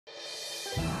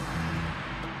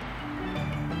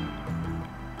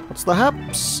What's the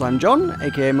haps? I'm John,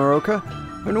 aka Meroka,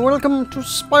 and welcome to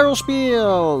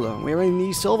Spiel. We're in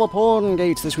the Silver Pawn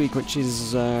Gates this week, which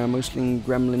is mostly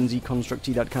gremlins-y,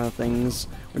 constructy, that kind of things,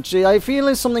 which I feel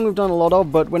is something we've done a lot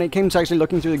of, but when it came to actually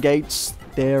looking through the gates,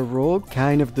 they're all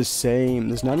kind of the same.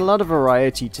 There's not a lot of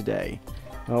variety today.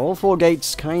 All four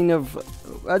gates kind of,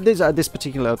 at this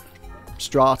particular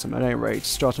stratum, at any rate,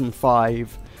 stratum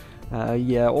 5,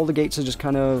 yeah, all the gates are just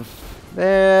kind of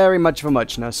very much of a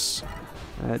muchness.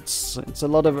 It's a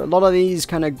lot of these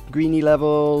kind of greeny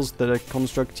levels that are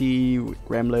constructy with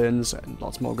gremlins and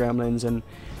lots more gremlins, and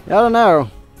I don't know.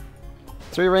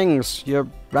 3 rings. Your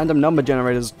random number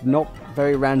generator's not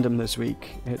very random this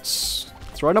week. It's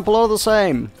throwing up a lot of the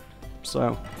same.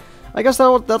 So I guess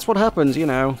that's what happens.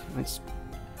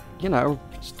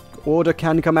 Order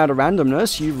can come out of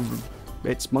randomness.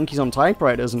 It's monkeys on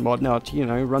typewriters and whatnot.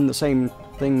 Run the same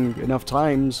thing enough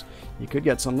times, you could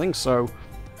get something. So.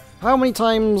 How many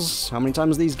times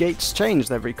these gates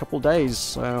changed every couple days?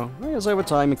 So, I guess over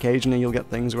time, occasionally you'll get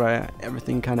things where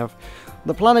everything kind of...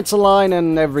 the planets align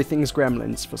and everything's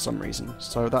gremlins for some reason.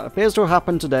 So that appears to have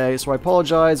happened today, so I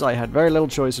apologize. I had very little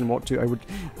choice in what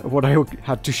I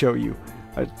had to show you.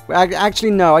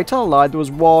 Actually, no, I tell a lie. There was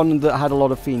one that had a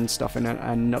lot of fiend stuff in it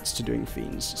and nuts to doing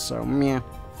fiends. So, meh.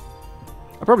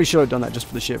 I probably should have done that just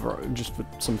for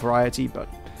some variety, but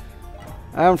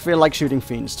I don't feel like shooting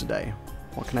fiends today.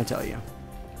 What can I tell you?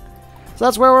 So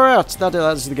that's where we're at.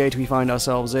 That's the gate we find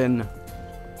ourselves in.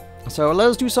 So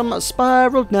let's do some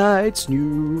Spiral Knights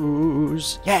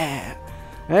news. Yeah!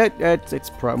 It's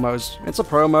promos. It's a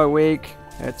promo week.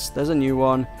 There's a new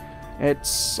one.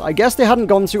 I guess they hadn't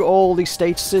gone through all the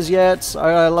statuses yet.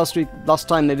 Last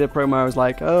time they did a promo, I was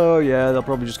like, oh yeah, they'll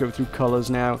probably just go through colors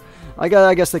now. I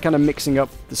guess they're kind of mixing up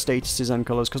the statuses and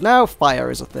colors, because now fire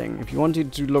is a thing. If you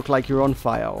wanted to look like you're on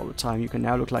fire all the time, you can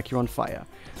now look like you're on fire.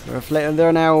 There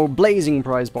are now blazing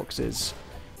prize boxes,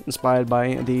 inspired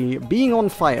by the being on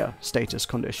fire status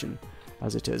condition,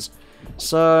 as it is.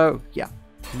 So, yeah,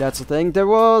 that's the thing. There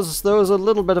was a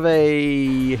little bit of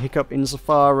a hiccup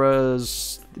insofar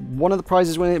as one of the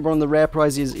prizes, one of the rare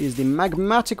prizes, is the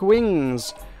magmatic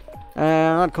wings.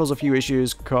 That caused a few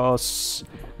issues, because...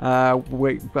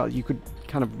 well, you could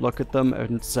kind of look at them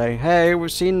and say, "Hey,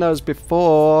 we've seen those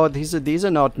before. These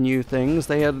are not new things.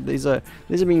 These are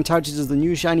being touted as the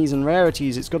new shinies and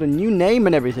rarities. It's got a new name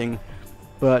and everything."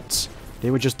 But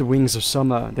they were just the Wings of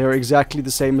Summer. They were exactly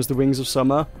the same as the Wings of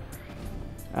Summer.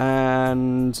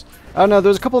 And I don't know. There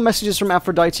was a couple of messages from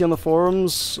Aphrodite on the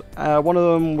forums. One of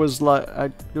them was like,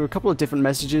 there were a couple of different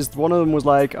messages. One of them was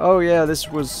like, "Oh yeah, this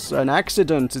was an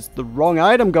accident. It's the wrong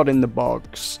item got in the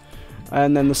box."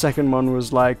 And then the second one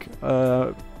was like,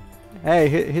 hey,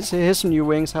 here's some new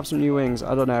wings, have some new wings.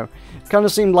 I don't know. It kind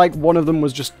of seemed like one of them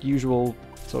was just usual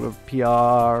sort of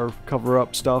PR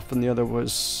cover-up stuff, and the other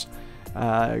was,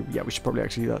 yeah, we should probably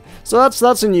actually do that. So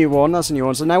that's a new one. That's a new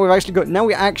one. So now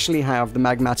we actually have the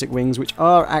magmatic wings, which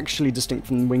are actually distinct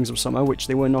from the Wings of Summer, which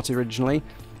they were not originally.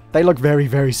 They look very,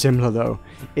 very similar though.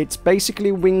 It's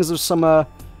basically Wings of Summer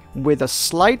with a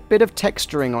slight bit of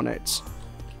texturing on it,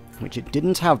 which it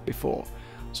didn't have before.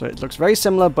 So it looks very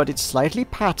similar, but it's slightly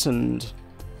patterned.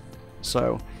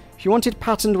 So, if you wanted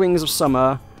patterned Wings of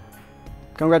Summer,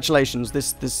 congratulations,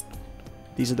 these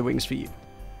are the wings for you.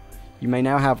 You may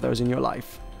now have those in your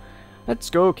life. Let's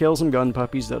go kill some gun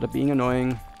puppies that are being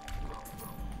annoying.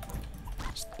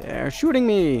 They're shooting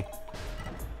me!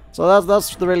 So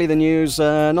that's really the news.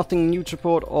 Nothing new to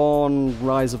report on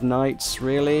Rise of Knights,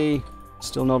 really.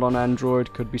 Still not on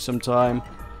Android, could be some time.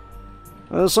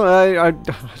 So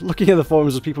looking at the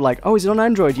forums of people like, oh, is it on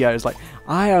Android yet? It's like,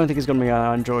 I don't think it's going to be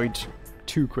on Android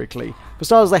too quickly. For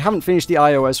starters, they haven't finished the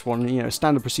iOS one.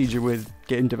 Standard procedure with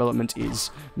game development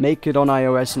is make it on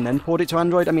iOS and then port it to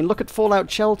Android. I mean, look at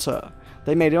Fallout Shelter.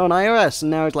 They made it on iOS,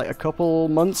 and now it's like a couple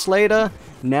months later.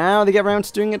 Now they get around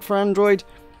to doing it for Android.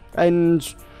 And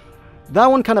that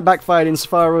one kind of backfired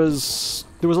insofar as...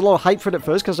 there was a lot of hype for it at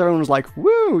first, because everyone was like,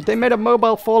 woo, they made a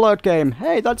mobile Fallout game.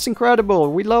 Hey, that's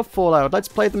incredible. We love Fallout. Let's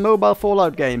play the mobile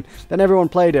Fallout game. Then everyone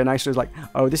played it, and actually was like,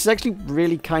 oh, this is actually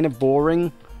really kind of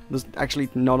boring. There's actually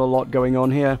not a lot going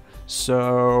on here.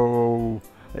 So,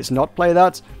 let's not play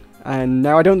that. And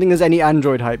now I don't think there's any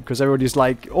Android hype, because everybody's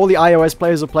like, all the iOS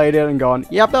players have played it and gone,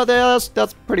 yep,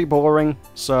 that's pretty boring.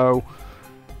 So...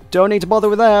 don't need to bother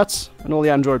with that. And all the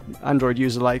Android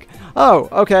users are like, oh,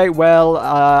 okay, well,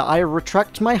 I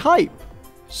retract my hype.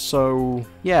 So,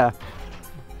 yeah.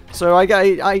 So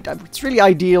it's really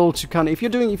ideal to kind of, if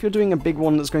you're doing a big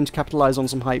one that's going to capitalize on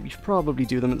some hype, you should probably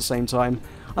do them at the same time.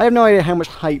 I have no idea how much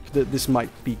hype that this might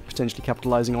be potentially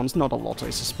capitalizing on. It's not a lot, I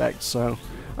suspect, so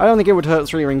I don't think it would hurt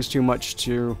 3 Rings too much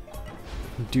to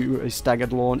do a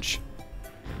staggered launch.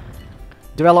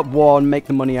 Develop one, make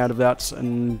the money out of that,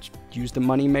 and use the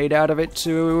money made out of it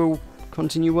to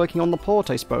continue working on the port,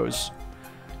 I suppose.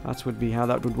 That would be how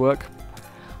that would work,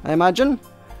 I imagine.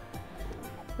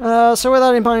 So with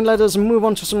that in mind, let us move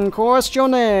on to some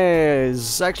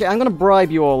questions. Actually, I'm going to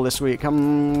bribe you all this week.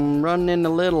 I'm running a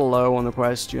little low on the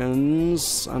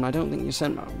questions, and I don't think you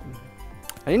sent...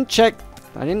 I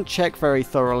didn't check very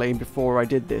thoroughly before I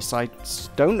did this. I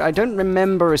don't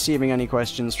remember receiving any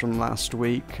questions from last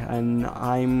week, and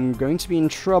I'm going to be in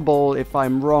trouble if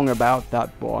I'm wrong about that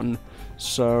one.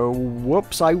 So,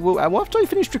 whoops, after I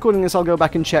finish recording this, I'll go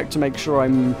back and check to make sure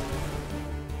I'm...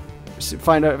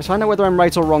 Find out whether I'm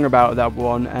right or wrong about that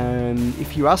one. And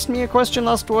if you asked me a question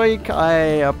last week, I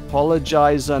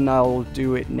apologize, and I'll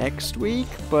do it next week,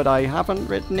 but I haven't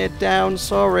written it down,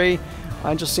 sorry.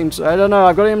 I just seem to... I don't know,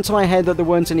 I've got it into my head that there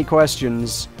weren't any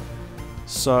questions.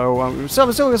 So, we've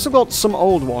still got some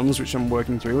old ones, which I'm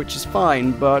working through, which is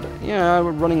fine, but, yeah,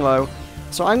 we're running low.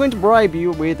 So I'm going to bribe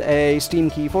you with a Steam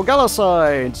key for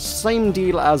Galicide. Same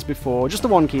deal as before, just the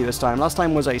one key this time. Last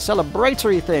time was a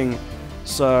celebratory thing.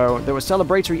 So, there were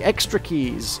celebratory extra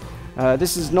keys.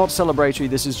 This is not celebratory,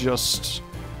 this is just...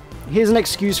 Here's an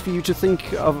excuse for you to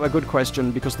think of a good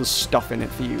question because there's stuff in it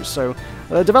for you. So,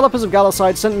 the developers of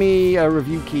Galicide sent me a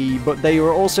review key, but they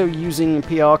were also using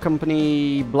PR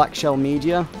company Black Shell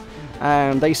Media,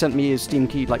 and they sent me a Steam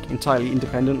key like entirely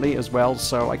independently as well,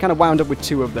 so I kind of wound up with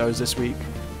 2 of those this week.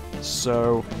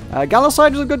 So,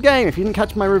 Galicide was a good game. If you didn't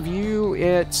catch my review,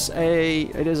 it is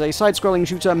a side-scrolling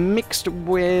shooter mixed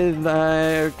with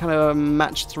kind of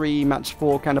match 3, match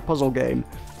 4 kind of puzzle game.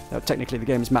 Technically, the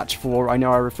game is match 4. I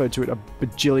know I referred to it a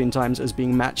bajillion times as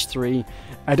being match 3.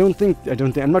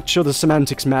 I'm not sure the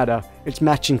semantics matter. It's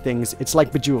matching things. It's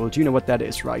like Bejeweled. You know what that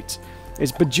is, right?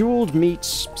 It's Bejeweled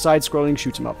meets side-scrolling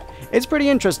shoot-'em-up. It's pretty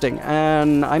interesting,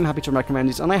 and I'm happy to recommend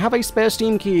it. And I have a spare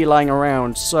Steam key lying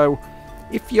around, so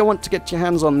if you want to get your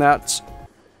hands on that,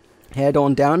 head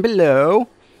on down below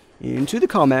into the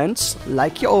comments,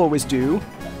 like you always do,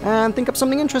 and think up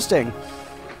something interesting.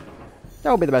 That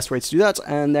will be the best way to do that,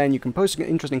 and then you can post an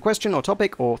interesting question or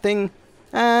topic or thing,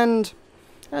 and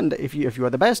if you are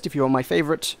the best, if you are my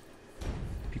favourite,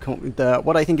 if you come up with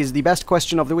what I think is the best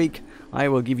question of the week, I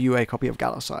will give you a copy of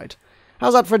Galicide.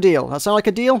 How's that for a deal? That sound like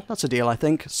a deal? That's a deal, I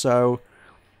think, so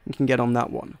you can get on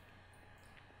that one.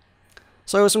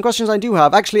 So some questions I do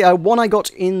have. Actually, one I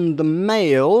got in the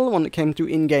mail, one that came through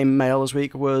in-game mail this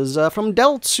week, was from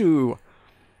Deltu,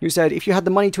 who said, if you had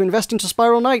the money to invest into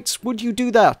Spiral Knights, would you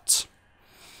do that?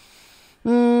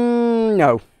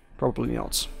 No, probably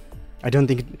not. I don't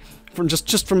think,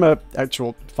 just from a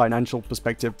actual financial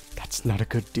perspective, that's not a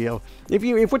good deal. If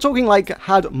we're talking like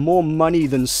had more money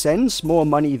than sense, more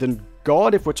money than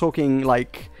God, if we're talking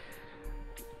like,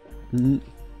 I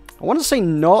want to say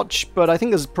Notch, but I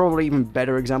think there's probably even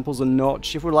better examples than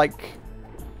Notch. If we're like,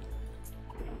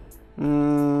 why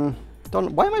am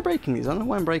I breaking these? I don't know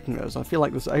why I'm breaking those. I feel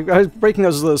like this. I was breaking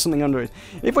those as there's something under it.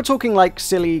 If we're talking like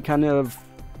silly kind of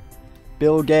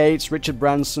Bill Gates, Richard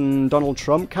Branson, Donald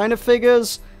Trump kind of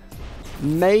figures,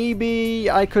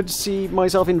 maybe I could see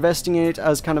myself investing in it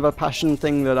as kind of a passion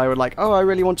thing that I would like, oh, I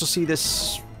really want to see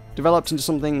this developed into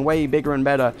something way bigger and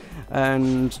better.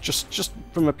 And just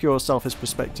from a pure selfish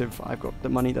perspective, I've got the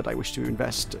money that I wish to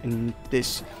invest in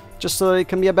this, just so it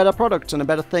can be a better product and a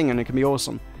better thing, and it can be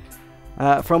awesome.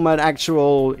 From an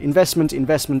actual investment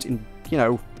in, you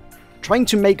know, trying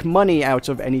to make money out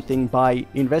of anything by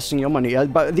investing your money.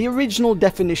 But the original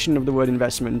definition of the word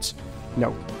investment,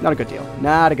 no, not a good deal.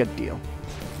 Not a good deal.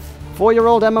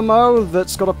 4-year-old MMO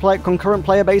that's got a concurrent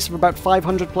player base of about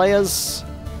 500 players.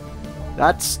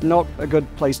 That's not a good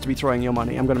place to be throwing your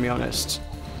money, I'm going to be honest.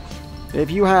 If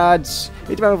you had...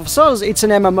 For starters, it's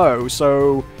an MMO,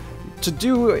 so to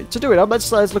do it up,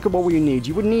 let's look at what we need.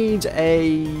 You would need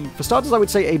for starters, I would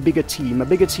say a bigger team. A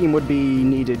bigger team would be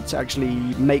needed to actually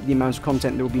make the amount of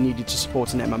content that would be needed to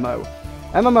support an MMO.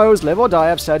 MMOs live or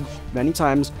die, I've said many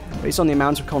times, based on the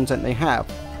amount of content they have.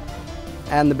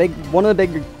 And one of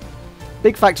the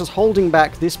big factors holding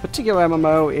back this particular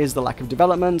MMO is the lack of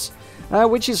development,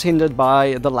 which is hindered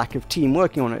by the lack of team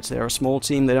working on it. They're a small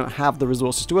team, they don't have the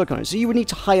resources to work on it, so you would need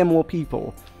to hire more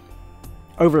people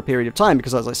over a period of time,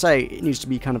 because as I say, it needs to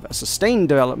be kind of a sustained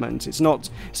development. It's not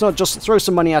just throw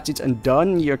some money at it and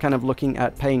done. You're kind of looking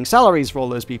at paying salaries for all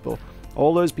those people.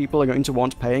 All those people are going to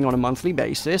want paying on a monthly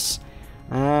basis,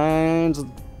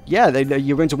 and yeah,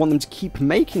 you're going to want them to keep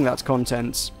making that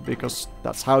content, because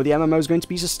that's how the MMO is going to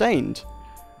be sustained.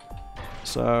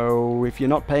 So if you're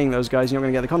not paying those guys, you're not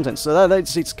going to get the content. So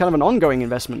it's kind of an ongoing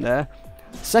investment there.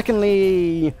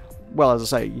 Secondly, well, as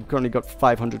I say, you've currently got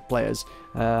 500 players.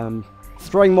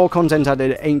 Throwing more content at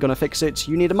it ain't gonna fix it.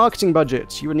 You need a marketing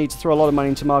budget. You would need to throw a lot of money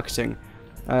into marketing.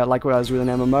 Likewise with an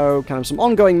MMO, kind of some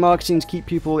ongoing marketing to keep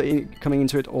people coming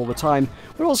into it all the time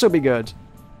would also be good.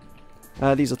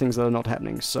 These are things that are not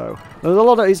happening, so there's a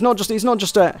lot of, it's not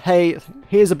just a, hey,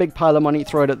 here's a big pile of money,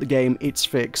 throw it at the game, it's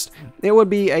fixed. It would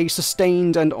be a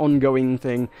sustained and ongoing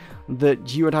thing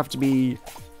that you would have to be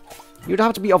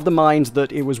of the mind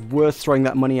that it was worth throwing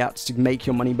that money at to make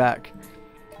your money back.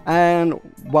 And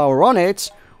while we're on it,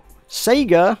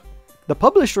 Sega, the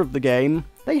publisher of the game,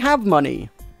 they have money.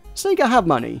 Sega have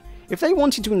money. If they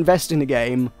wanted to invest in a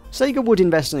game, Sega would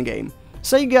invest in a game.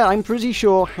 Sega, I'm pretty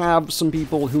sure, have some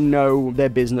people who know their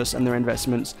business and their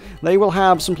investments. They will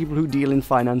have some people who deal in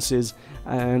finances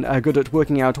and are good at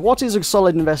working out what is a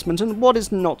solid investment and what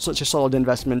is not such a solid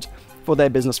investment for their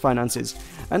business finances.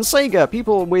 And Sega,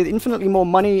 people with infinitely more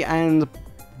money and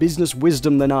business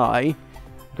wisdom than I,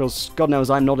 because God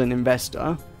knows I'm not an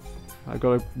investor. I've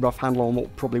got a rough handle on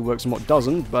what probably works and what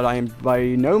doesn't, but I am by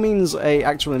no means an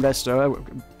actual investor,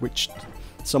 which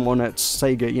someone at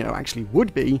Sega, you know, actually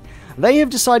would be. They have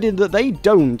decided that they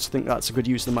don't think that's a good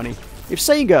use of the money. If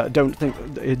Sega don't think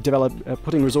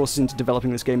putting resources into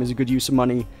developing this game is a good use of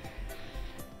money,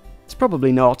 it's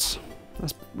probably not.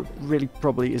 That really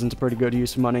probably isn't a pretty good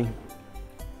use of money.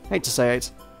 Hate to say it.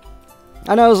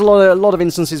 I know there's a lot of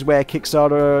instances where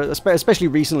Kickstarter, especially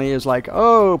recently, is like,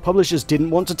 oh, publishers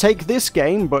didn't want to take this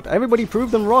game, but everybody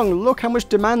proved them wrong. Look how much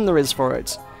demand there is for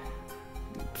it.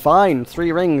 Fine,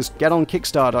 3 Rings, get on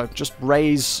Kickstarter, just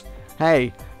raise,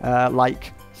 hey,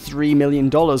 like $3 million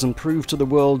and prove to the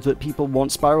world that people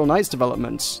want Spiral Knights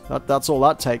developments. That's all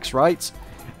that takes, right?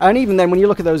 And even then, when you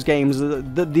look at those games,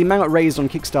 the amount raised on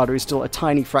Kickstarter is still a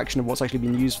tiny fraction of what's actually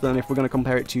been used for them. If we're going to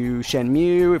compare it to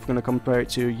Shenmue, if we're going to compare it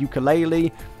to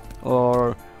Yooka-Laylee,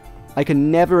 or I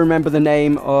can never remember the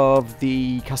name of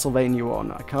the Castlevania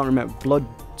one. I can't remember. Blood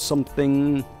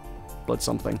something.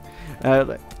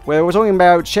 Where we're talking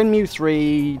about Shenmue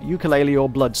 3, Yooka-Laylee, or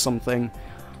Blood something.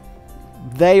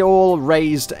 They all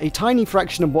raised a tiny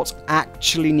fraction of what's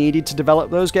actually needed to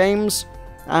develop those games.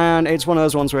 And it's one of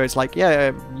those ones where it's like,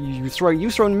 yeah, you've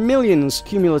thrown millions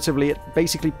cumulatively at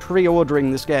basically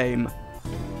pre-ordering this game,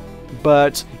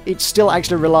 but it still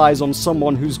actually relies on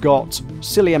someone who's got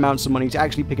silly amounts of money to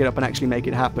actually pick it up and actually make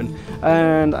it happen,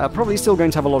 and probably still going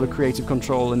to have a lot of creative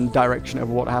control and direction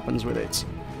over what happens with it.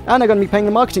 And they're going to be paying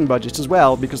a marketing budget as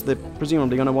well, because they're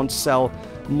presumably going to want to sell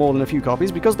more than a few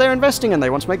copies, because they're investing and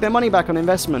they want to make their money back on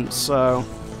investments, so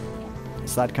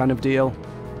it's that kind of deal.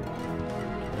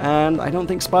 And I don't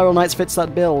think Spiral Knights fits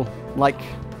that bill, like,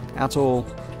 at all.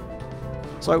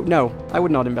 So, no, I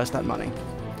would not invest that money.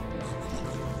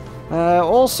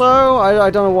 Also, I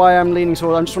don't know why I'm leaning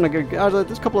toward, I'm just want to go,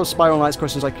 there's a couple of Spiral Knights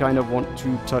questions I kind of want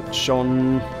to touch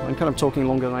on. I'm kind of talking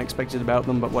longer than I expected about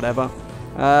them, but whatever.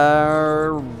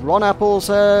 Ron Apple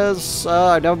says,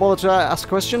 I've never bothered to ask a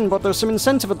question, but there's some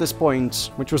incentive at this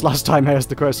point, which was last time I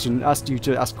asked you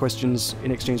to ask questions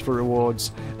in exchange for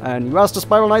rewards, and you asked a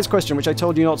Spiral Knights question, which I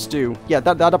told you not to do. Yeah,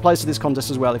 that applies to this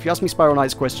contest as well. If you ask me Spiral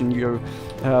Knights question, you're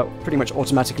pretty much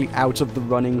automatically out of the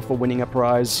running for winning a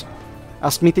prize.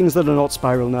 Ask me things that are not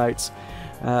Spiral Knights.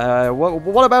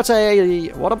 What about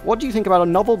what do you think about a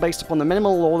novel based upon the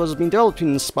minimal lore that has been developed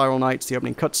in Spiral Knights, the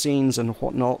opening cutscenes and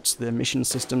whatnot, the mission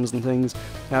systems and things,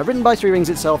 written by 3 Rings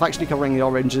itself, actually covering the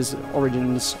origins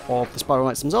of the Spiral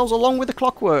Knights themselves, along with the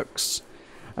clockworks?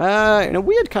 In a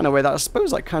weird kind of way, that I suppose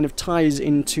that kind of ties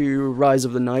into Rise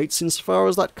of the Knights, insofar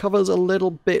as that covers a little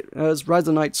bit, as Rise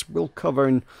of the Knights will cover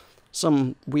in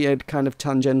some weird kind of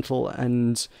tangential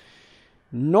and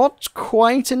not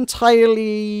quite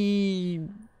entirely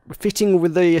fitting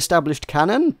with the established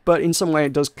canon, but in some way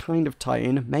it does kind of tie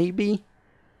in, maybe?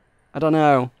 I don't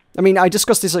know. I mean, I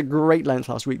discussed this at great length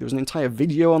last week. There was an entire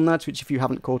video on that, which if you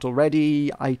haven't caught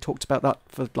already, I talked about that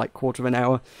for like quarter of an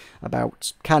hour,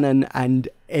 about canon and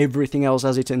everything else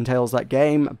as it entails that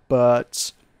game,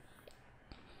 but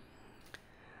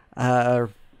I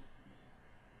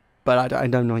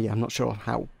don't know, yeah, I'm not sure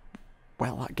how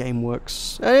well that game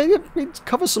works. It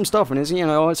covers some stuff, and it's, you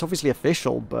know, it's obviously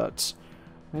official, but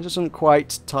it doesn't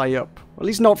quite tie up. At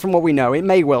least not from what we know. It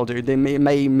may well do. It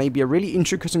may be a really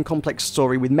intricate and complex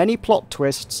story with many plot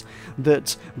twists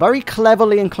that very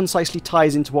cleverly and concisely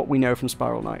ties into what we know from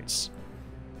Spiral Knights.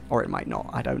 Or it might not.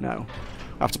 I don't know.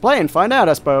 I have to play and find out,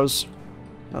 I suppose.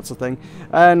 That's the thing.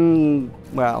 And,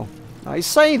 well, I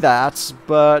say that,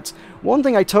 but one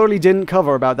thing I totally didn't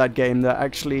cover about that game that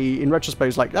actually, in retrospect,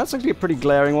 is like, that's actually a pretty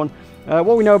glaring one.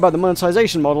 What we know about the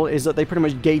monetization model is that they pretty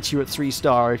much gate you at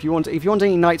 3-star. If you want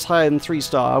any knights higher than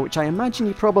 3-star, which I imagine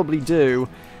you probably do,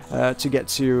 to get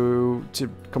to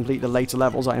complete the later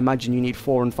levels. I imagine you need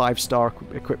 4 and 5 star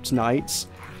equipped knights.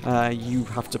 You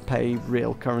have to pay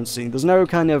real currency. There's no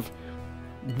kind of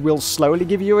will slowly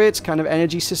give you it kind of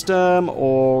energy system,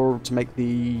 or to make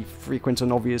the frequent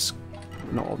and obvious,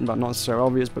 not necessarily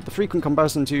obvious, but the frequent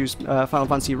comparison to Final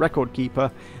Fantasy Record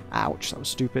Keeper. Ouch, that was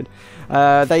stupid.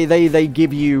 They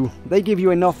give you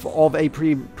enough of a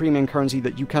premium currency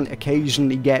that you can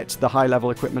occasionally get the high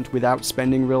level equipment without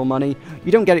spending real money.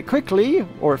 You don't get it quickly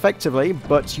or effectively,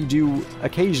 but you do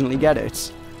occasionally get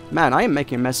it. Man, I am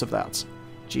making a mess of that.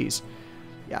 Jeez.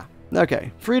 Yeah.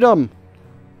 Okay. Freedom.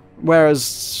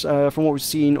 Whereas from what we've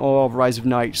seen of Rise of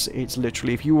Knights, it's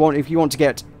literally if you want to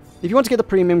get the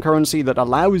premium currency that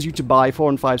allows you to buy 4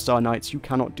 and 5 star knights, you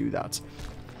cannot do that.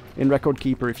 In Record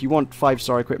Keeper, if you want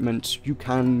 5-star equipment, you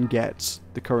can get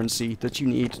the currency that you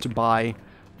need to buy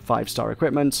 5-star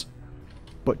equipment,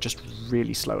 but just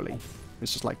really slowly.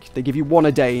 It's just like they give you 1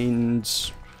 a day, and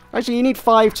actually you need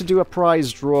 5 to do a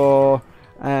prize draw,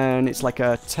 and it's like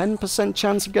a 10%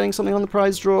 chance of getting something on the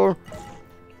prize draw.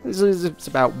 It's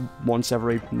about once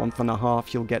every month and a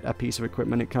half you'll get a piece of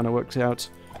equipment. It kind of works out.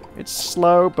 It's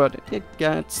slow, but it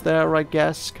gets there, I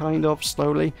guess, kind of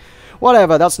slowly.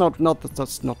 Whatever, that's not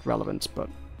relevant, but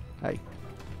hey.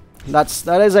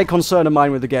 That is a concern of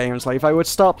mine with the game. It's like, if I were to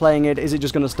start playing it, is it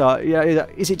just going to start... Yeah,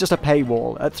 is it just a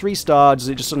paywall? At 3 stars, does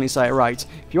it just suddenly say, right,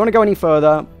 if you want to go any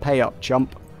further, pay up,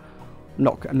 chump?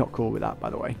 Not cool with that, by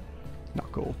the way.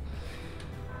 Not cool.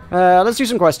 Let's do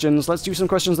some questions. Let's do some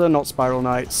questions that are not Spiral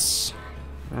Knights.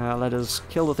 Let us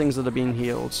kill the things that are being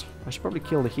healed. I should probably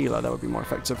kill the healer, that would be more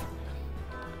effective.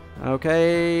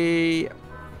 Okay.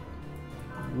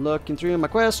 Looking through my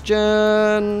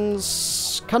questions.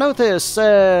 Canothis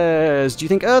says, do you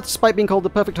think Earth, despite being called the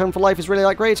perfect home for life, is really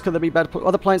that great? Could there be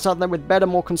other planets out there with better,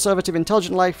 more conservative,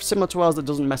 intelligent life, similar to ours, that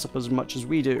doesn't mess up as much as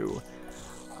we do?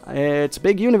 It's a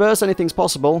big universe, anything's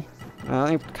possible.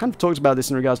 I've kind of talked about this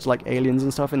in regards to like aliens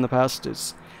and stuff in the past.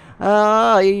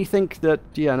 I think that,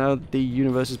 yeah, no, the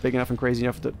universe is big enough and crazy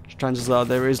enough that chances are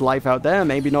there is life out there.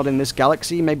 Maybe not in this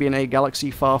galaxy, maybe in a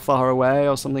galaxy far, far away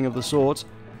or something of the sort.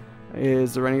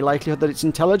 Is there any likelihood that it's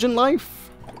intelligent life?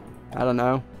 I don't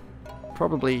know.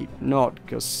 Probably not,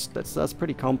 because that's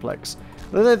pretty complex.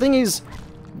 The thing is,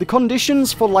 the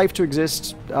conditions for life to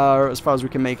exist are, as far as we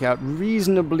can make out,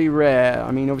 reasonably rare.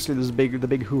 I mean, obviously there's the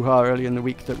big hoo-ha earlier in the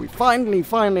week that we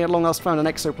finally at long last found an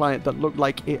exoplanet that looked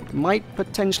like it might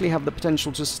potentially have the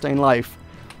potential to sustain life.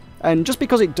 And just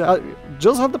because it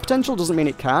does have the potential doesn't mean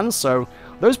it can, so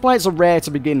those planets are rare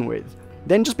to begin with.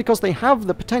 Then just because they have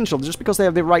the potential, just because they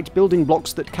have the right building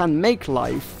blocks that can make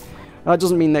life, that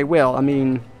doesn't mean they will. I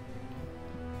mean,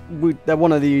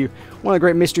 one of the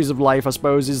great mysteries of life, I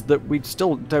suppose, is that we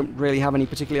still don't really have any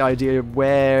particular idea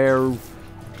where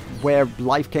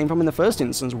life came from in the first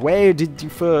instance. Where did the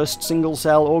first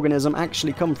single-cell organism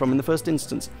actually come from in the first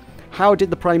instance? How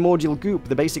did the primordial goop,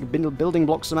 the basic building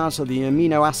blocks matter, the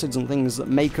amino acids and things that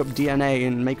make up DNA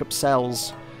and make up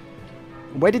cells,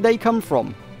 where did they come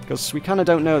from? Because we kind of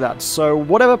don't know that. So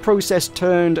whatever process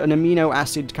turned an amino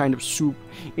acid kind of soup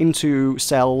into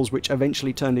cells, which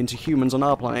eventually turned into humans on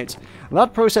our planet,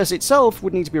 that process itself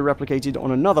would need to be replicated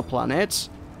on another planet.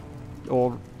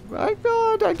 Or, I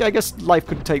guess life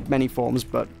could take many forms,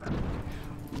 but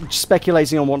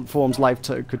speculating on what forms life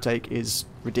could take is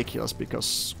ridiculous,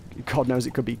 because God knows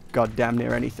it could be goddamn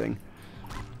near anything.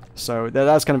 So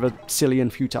that's kind of a silly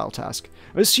and futile task.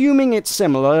 Assuming it's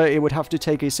similar, it would have to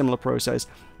take a similar process.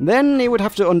 Then it would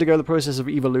have to undergo the process of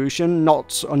evolution,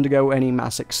 not undergo any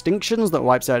mass extinctions that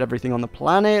wipes out everything on the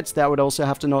planet. That would also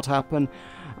have to not happen.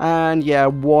 And yeah,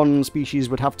 one species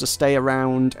would have to stay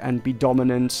around and be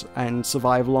dominant and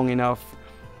survive long enough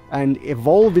and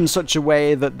evolve in such a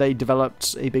way that they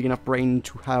developed a big enough brain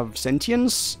to have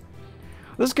sentience.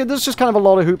 There's just kind of a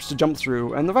lot of hoops to jump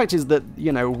through, and the fact is that,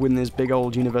 you know, in this big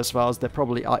old universe of ours, there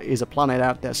probably is a planet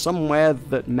out there somewhere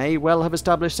that may well have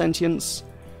established sentience,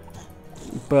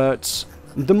 but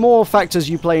the more factors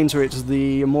you play into it,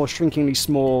 the more shrinkingly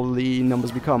small the numbers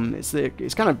become. It's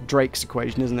kind of Drake's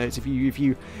equation, isn't it? If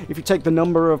you take the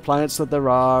number of planets that there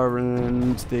are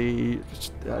and the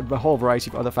whole variety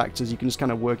of other factors, you can just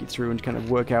kind of work it through and kind of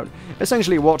work out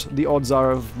essentially what the odds are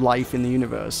of life in the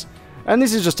universe. And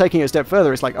this is just taking it a step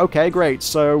further. It's like, okay, great.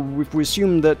 So if we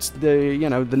assume that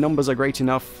the numbers are great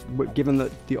enough, given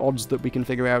that the odds that we can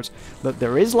figure out that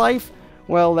there is life,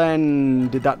 well then,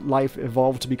 did that life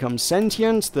evolve to become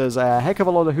sentient? There's a heck of a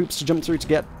lot of hoops to jump through to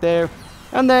get there.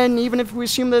 And then, even if we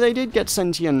assume that they did get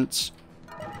sentient,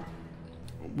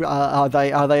 are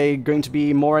they going to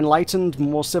be more enlightened,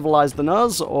 more civilized than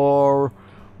us, or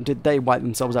did they wipe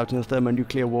themselves out in a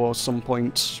thermonuclear war at some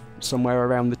point somewhere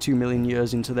around the 2 million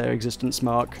years into their existence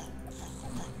mark.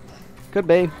 Could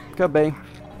be, could be.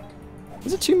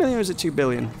 Is it 2 million or is it 2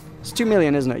 billion? It's 2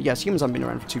 million, isn't it? Yes, humans haven't been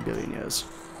around for 2 billion years.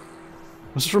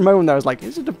 I was for a moment there, I was like,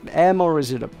 is it an M or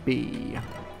is it a B?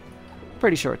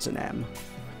 Pretty sure it's an M.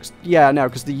 Yeah, no,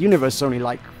 because the universe is only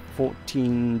like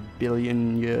 14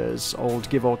 billion years old,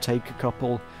 give or take a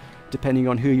couple, depending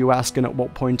on who you ask and at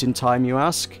what point in time you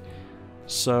ask.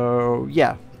 So,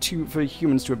 yeah, for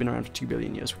humans to have been around for 2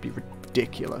 billion years would be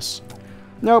ridiculous.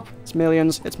 Nope, it's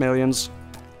millions, it's millions.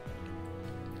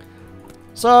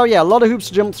 So, yeah, a lot of hoops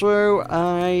to jump through.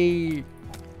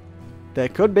 There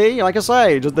could be, like I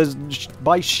say,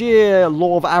 by sheer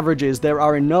law of averages, there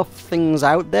are enough things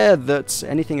out there that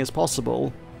anything is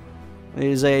possible.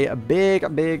 There's a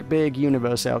big, big, big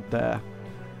universe out there.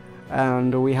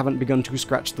 And we haven't begun to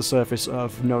scratch the surface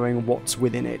of knowing what's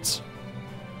within it.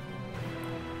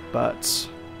 But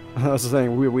that's the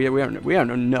thing, we don't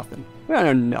know nothing. We don't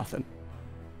know nothing.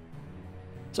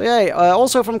 So yeah,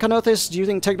 also from Canothis, do you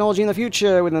think technology in the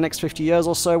future, within the next 50 years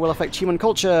or so, will affect human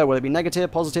culture? Will it be negative,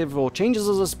 positive, or changes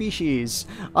as a species?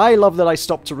 I love that I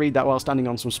stopped to read that while standing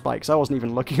on some spikes. I wasn't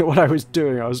even looking at what I was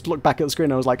doing. I was looked back at the screen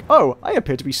and I was like, oh, I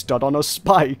appear to be stood on a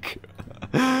spike.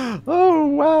 Oh,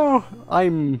 wow.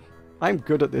 I'm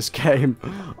good at this game.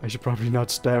 I should probably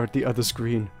not stare at the other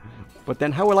screen. But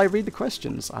then how will I read the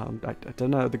questions? I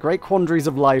don't know. The great quandaries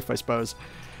of life, I suppose.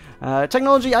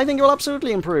 Technology, I think it will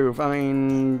absolutely improve. I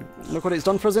mean, look what it's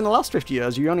done for us in the last 50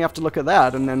 years. You only have to look at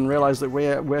that and then realize that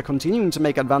we're continuing to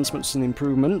make advancements and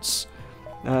improvements.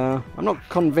 I'm not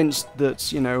convinced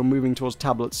that, you know, moving towards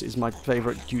tablets is my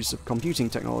favorite use of computing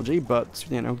technology, but,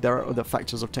 you know, there are other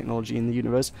factors of technology in the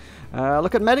universe.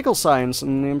 Look at medical science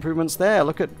and the improvements there.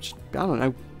 Look at, I don't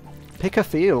know, pick a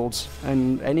field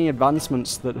and any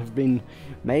advancements that have been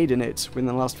made in it within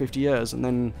the last 50 years, and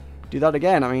then do that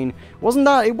again. I mean, it wasn't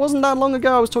that long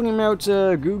ago I was talking about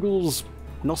Google's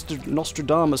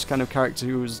Nostradamus kind of character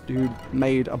who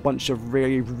made a bunch of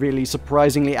really, really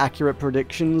surprisingly accurate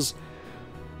predictions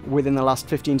within the last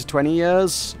 15 to 20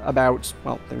 years about,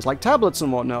 well, things like tablets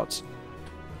and whatnot.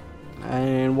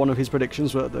 And one of his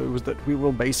predictions was that we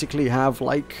will basically have,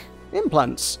 like,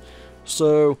 implants.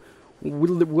 So,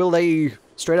 will they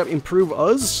straight up improve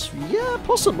us? Yeah,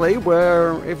 possibly,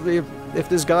 where if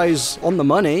this guy's on the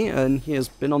money, and he has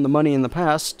been on the money in the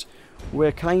past,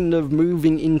 we're kind of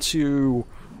moving into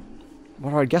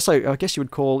what I guess you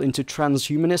would call into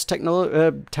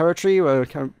transhumanist territory, where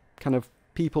kind of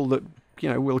people that, you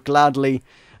know, will gladly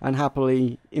and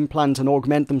happily implant and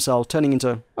augment themselves, turning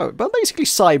into, but basically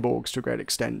cyborgs to a great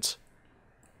extent.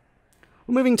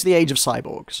 We're moving to the age of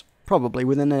cyborgs, probably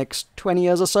within the next 20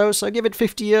 years or so, so give it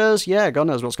 50 years, yeah, God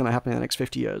knows what's going to happen in the next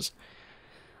 50 years.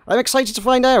 I'm excited to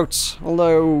find out,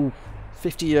 although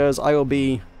 50 years I'll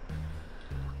be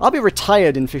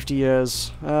retired in 50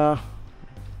 years. I'll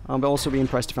also be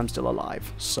impressed if I'm still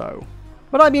alive, so.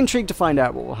 But I'd be intrigued to find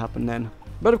out what will happen then.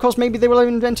 But of course, maybe they will have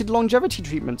invented longevity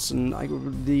treatments, and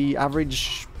the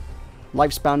average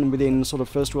lifespan within sort of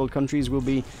first world countries will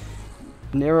be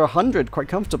near 100 quite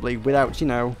comfortably, without, you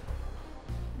know,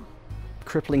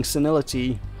 crippling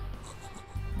senility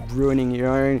ruining you.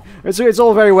 I mean, it's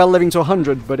all very well living to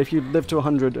 100, but if you live to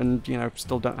 100 and, you know,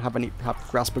 still don't have any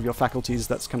grasp of your faculties,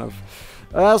 that's kind of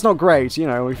that's not great. You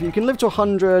know, if you can live to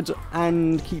 100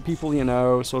 and keep people, you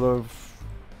know, sort of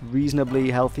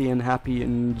reasonably healthy and happy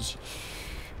and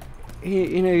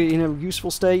in a useful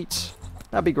state,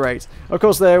 that'd be great. Of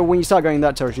course, when you start going in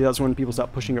that territory, that's when people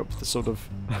start pushing up the sort of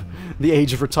the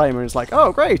age of retirement. It's like,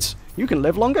 oh, great, you can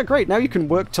live longer, great, now you can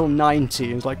work till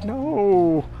 90. It's like,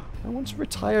 no, I want to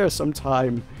retire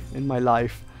sometime in my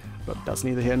life. But that's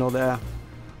neither here nor there.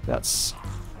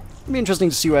 It'll be interesting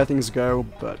to see where things go,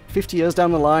 but 50 years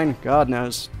down the line, God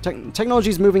knows. Technology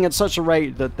is moving at such a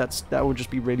rate that will just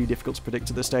be really difficult to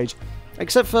predict at this stage.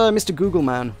 Except for Mr. Google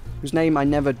Man, whose name I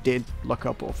never did look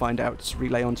up or find out, to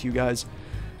relay on to you guys.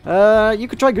 You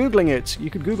could try Googling it.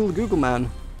 You could Google the Google Man.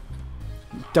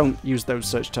 Don't use those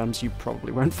search terms, you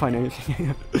probably won't find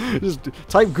anything. Just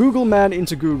type Google Man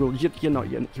into Google. You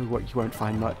won't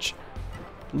find much.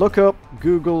 Look up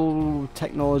Google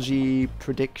technology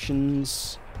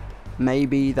predictions.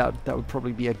 Maybe that would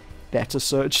probably be a better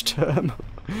search term.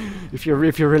 if you're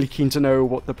really keen to know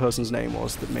what the person's name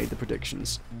was that made the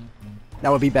predictions.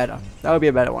 That would be better. That would be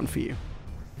a better one for you.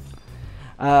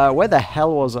 Where the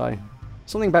hell was I?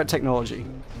 Something about technology.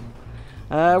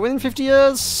 Within 50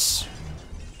 years,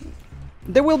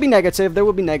 there will be negative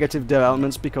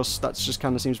developments, because that's just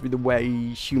kind of seems to be the way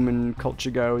human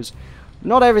culture goes.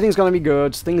 Not everything's going to be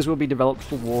good. Things will be developed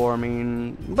for war. I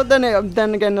mean, but then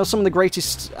again, some of the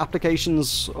greatest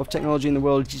applications of technology in the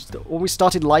world just always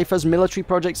started life as military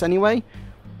projects anyway.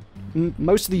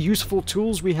 Most of the useful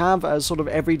tools we have as sort of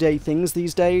everyday things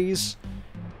these days,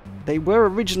 they were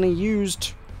originally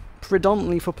used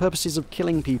predominantly for purposes of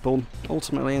killing people,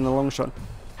 ultimately in the long shot.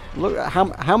 Look at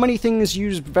how many things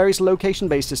use various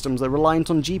location-based systems that are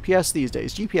reliant on GPS these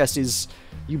days. GPS is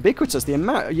ubiquitous. The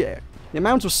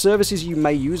amount of services you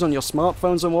may use on your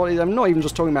smartphones and what, I'm not even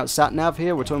just talking about sat-nav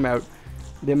here, we're talking about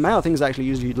the amount of things that actually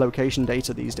use location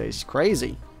data these days. It's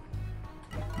crazy.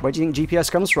 Where do you think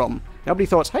GPS comes from? Nobody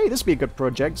thought, hey, this would be a good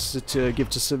project to give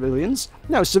to civilians.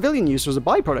 No, civilian use was a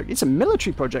byproduct. It's a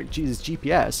military project, Jesus,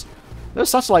 GPS. Those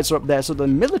satellites are up there so the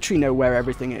military know where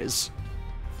everything is.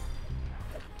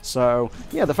 So,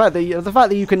 yeah, the fact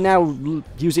that you can now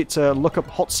use it to look up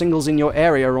hot singles in your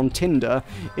area on Tinder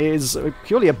is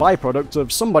purely a byproduct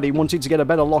of somebody wanting to get a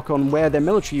better lock on where their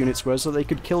military units were so they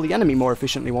could kill the enemy more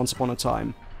efficiently once upon a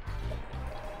time.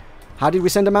 How did we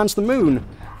send a man to the moon?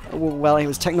 Well, it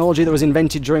was technology that was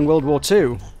invented during World War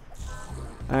II.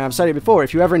 I've said it before,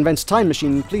 if you ever invent a time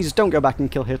machine, please don't go back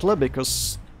and kill Hitler,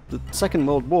 because the Second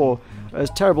World War, as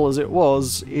terrible as it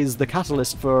was, is the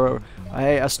catalyst for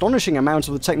an astonishing amount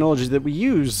of the technology that we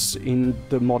use in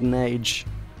the modern age.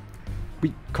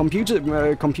 Computers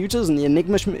and the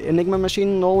Enigma machine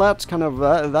and all that, kind of,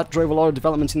 that drove a lot of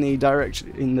development in the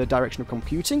direction of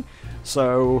computing,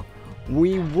 so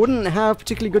we wouldn't have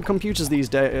particularly good computers these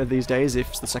days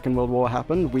if the Second World War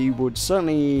happened. We would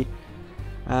certainly,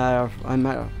 we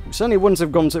certainly wouldn't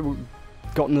have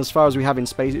gotten as far as we have in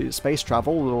space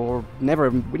travel, or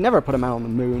we'd never put a man on the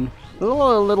moon. There's a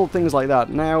lot of little things like that.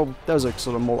 Now, those are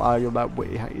sort of more argued about.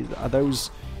 Are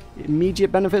those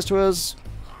immediate benefits to us?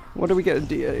 What do we get?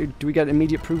 Do we get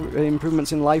immediate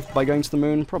improvements in life by going to the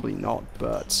moon? Probably not,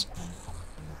 but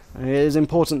it is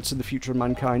important to the future of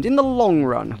mankind. In the long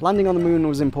run, landing on the moon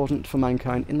was important for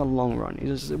mankind in the long run. It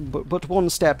is but one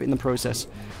step in the process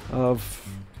of,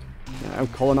 you know,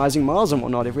 colonizing Mars and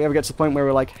whatnot. If we ever get to the point where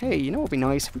we're like, hey, you know what would be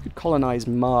nice if we could colonize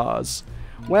Mars?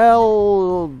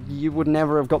 Well, you would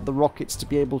never have got the rockets to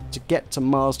be able to get to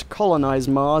Mars to colonize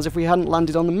Mars if we hadn't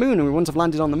landed on the moon, and we wouldn't have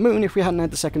landed on the moon if we hadn't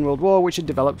had the Second World War, which had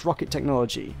developed rocket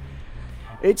technology.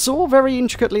 It's all very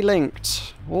intricately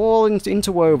linked, all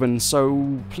interwoven,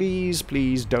 so please,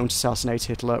 please don't assassinate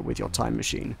Hitler with your time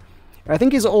machine. I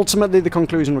think is ultimately the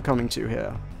conclusion we're coming to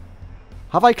here.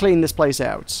 Have I cleaned this place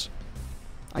out?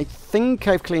 I think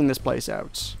I've cleaned this place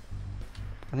out.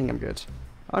 I think I'm good.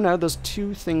 Oh no, there's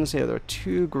two things here. There are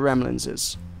two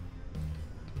gremlinses.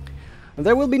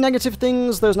 There will be negative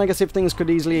things. Those negative things could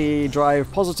easily drive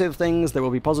positive things. There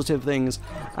will be positive things.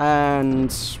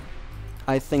 And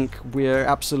I think we're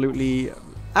absolutely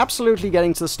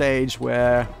getting to the stage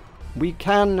where we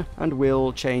can and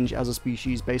will change as a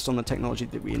species based on the technology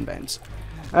that we invent.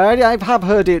 I have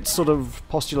heard it sort of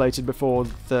postulated before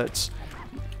that,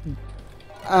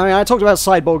 I mean, I talked about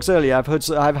cyborgs earlier. I've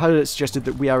heard it suggested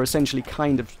that we are essentially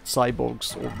kind of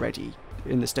cyborgs already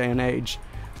in this day and age.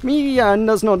 I mean, yeah, and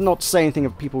that's not to say anything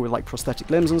of people with like prosthetic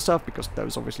limbs and stuff, because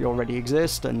those obviously already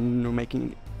exist, and we're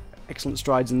making excellent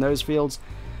strides in those fields.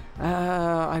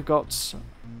 I've got...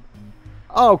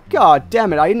 Oh, god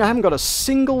damn it, I haven't got a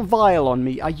single vial on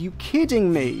me. Are you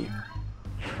kidding me?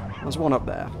 There's one up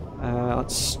there.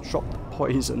 Let's drop the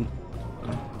poison.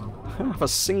 I don't have a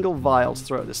single vial to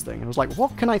throw at this thing. I was like,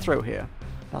 what can I throw here?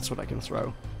 That's what I can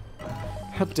throw.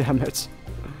 God damn it.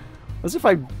 As if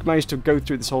I managed to go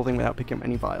through this whole thing without picking up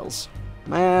any vials.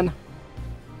 Man.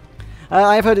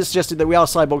 I've heard it suggested that we are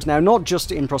cyborgs now, not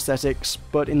just in prosthetics,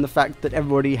 but in the fact that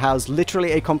everybody has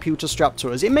literally a computer strapped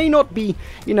to us. It may not be,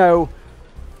 you know,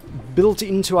 built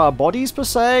into our bodies per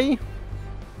se,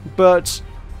 but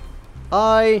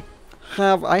I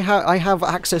have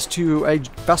access to a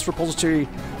vast repository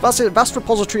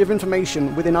of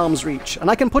information within arm's reach, and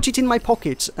I can put it in my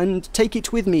pocket and take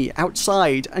it with me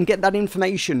outside and get that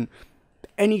information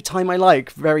anytime I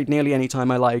like, very nearly any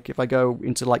time I like. If I go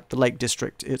into like the Lake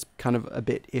District, it's kind of a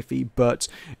bit iffy, but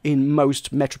in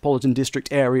most metropolitan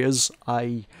district areas,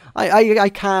 I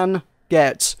can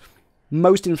get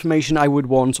most information I would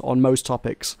want on most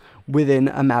topics within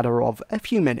a matter of a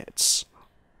few minutes.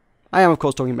 I am, of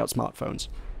course, talking about smartphones.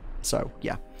 So,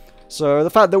 yeah. So, the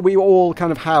fact that we all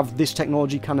kind of have this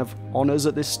technology kind of on us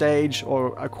at this stage,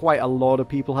 or quite a lot of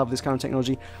people have this kind of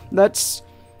technology, that's...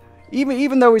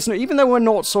 Even though we're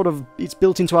not sort of... It's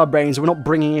built into our brains, we're not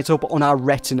bringing it up on our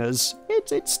retinas,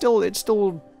 it's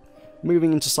still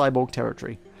moving into cyborg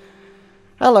territory.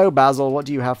 Hello, Basil. What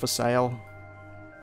do you have for sale?